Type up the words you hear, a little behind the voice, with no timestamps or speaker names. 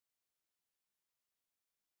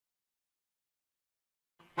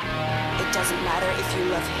Doesn't matter if you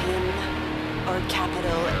love him or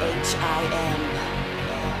capital H-I-M.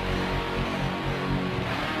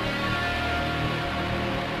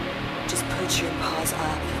 Just put your paws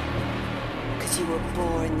up, 'cause you were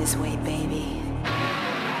born this way, baby.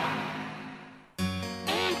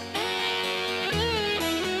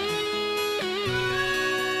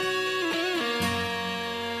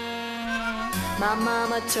 My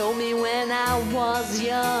mama told me when I was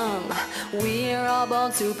young, we're all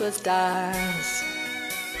born superstars.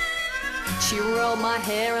 She rolled my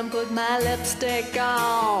hair and put my lipstick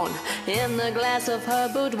on in the glass of her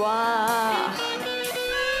boudoir.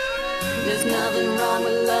 There's nothing wrong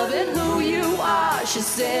with loving who you are, she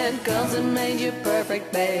said, 'cause it made you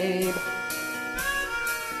perfect, babe.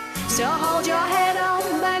 So hold your head up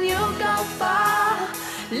and you'll go far.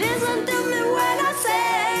 Listen to me when I say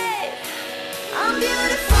I'm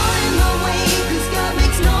beautiful in my way, 'cause God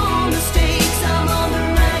makes no mistakes. I'm on the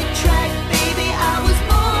right track, baby, I was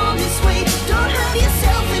born this way. Don't hurt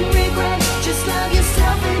yourself in regret, just love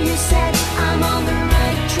yourself and you said I'm on the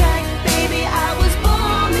right track, baby, I was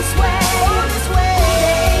born this way. Born this way.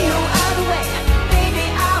 There ain't no other way, baby,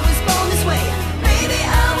 I was born this way. Baby,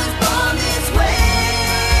 I was born this way.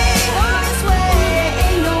 Born this way. There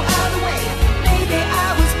ain't no other way, baby, I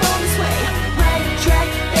was born this way. Right track,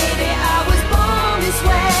 baby, I was born this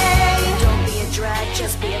way. Don't be a drag,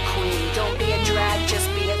 just be a queen. Don't be a drag, just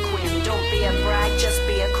be a queen. Don't be a brag, just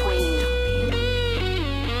be a queen.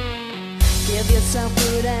 Give yourself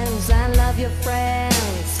prudence and love your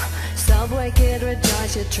friends. Subway kid,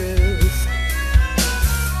 rejoice your truth.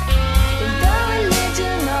 In the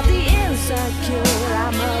religion of the insecure, I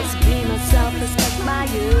must be myself, respect my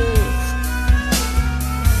youth.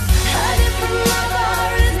 Hiding from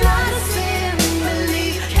lover is not a sin,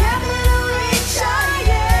 believe capital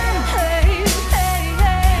H-I-M. Hey, hey,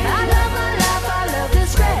 hey. I love my life, I love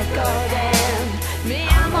this record and me,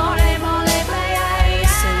 I'm on it,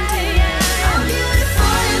 I'm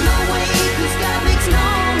beautiful in my way, 'cause God makes no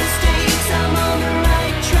mistakes. I'm on the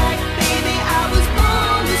right track, baby, I was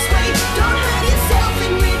born this way. Don't hurt yourself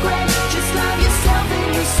in regret, just love yourself and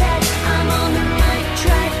you said I'm on the right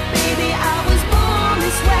track, baby, I was born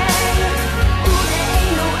this way. Ooh, there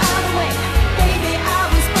ain't no other way, baby, I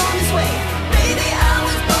was born this way. Baby, I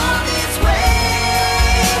was born this way.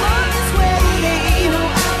 Born this way. There ain't no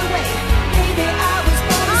other way, baby, I was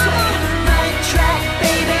born this way. Right track,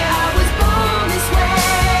 baby, I was born this way.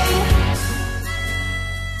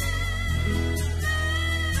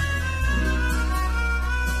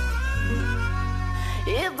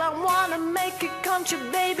 If I wanna make a country,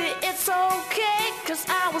 baby, it's okay, 'cause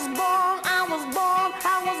I was born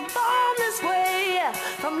this way.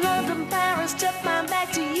 From London, Paris, Japan,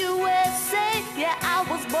 back to USA. Yeah, I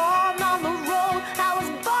was born on the road, I was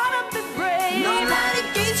born to be brave. No matter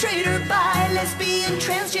gay, straight or bi, lesbian,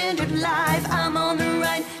 transgendered life, I'm on the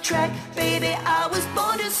right track, baby, I was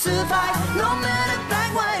born to survive. No matter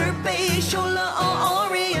black, white or beige, Chola or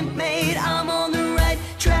Orient maid, I'm on the right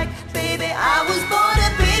track, baby, I was born to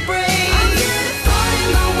be brave. I'm beautiful in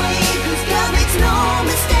my way, 'cause God makes no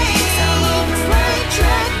mistakes. I'm on the right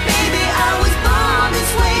track, baby, I was born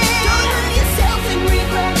this way. Don't hurt yourself in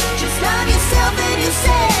regret, just love yourself and you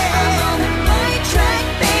say I'm on the right track,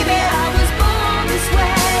 baby, I was born this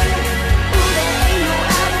way. Ooh, there ain't no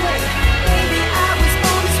other way, baby, I was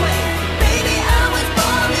born this way. Baby, I was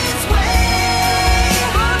born this way.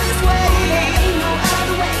 Born this way. There ain't no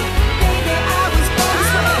other way, baby, I was born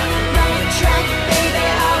this way. Right track, baby,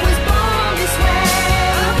 I was born this way.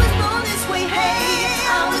 I was born this way, hey,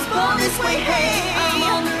 I was born this way, hey. I'm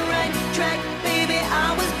on the right track, baby, I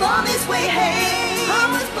was born this way, hey. I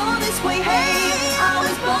was born this way, hey, I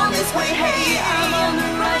was born this way, hey. I'm on the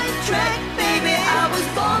right track, baby, I was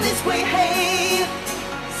born this way, hey.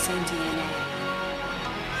 Same DNA,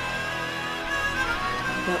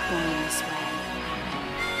 but born this way.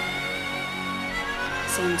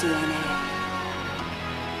 Same DNA,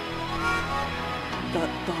 but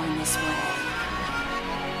born this way.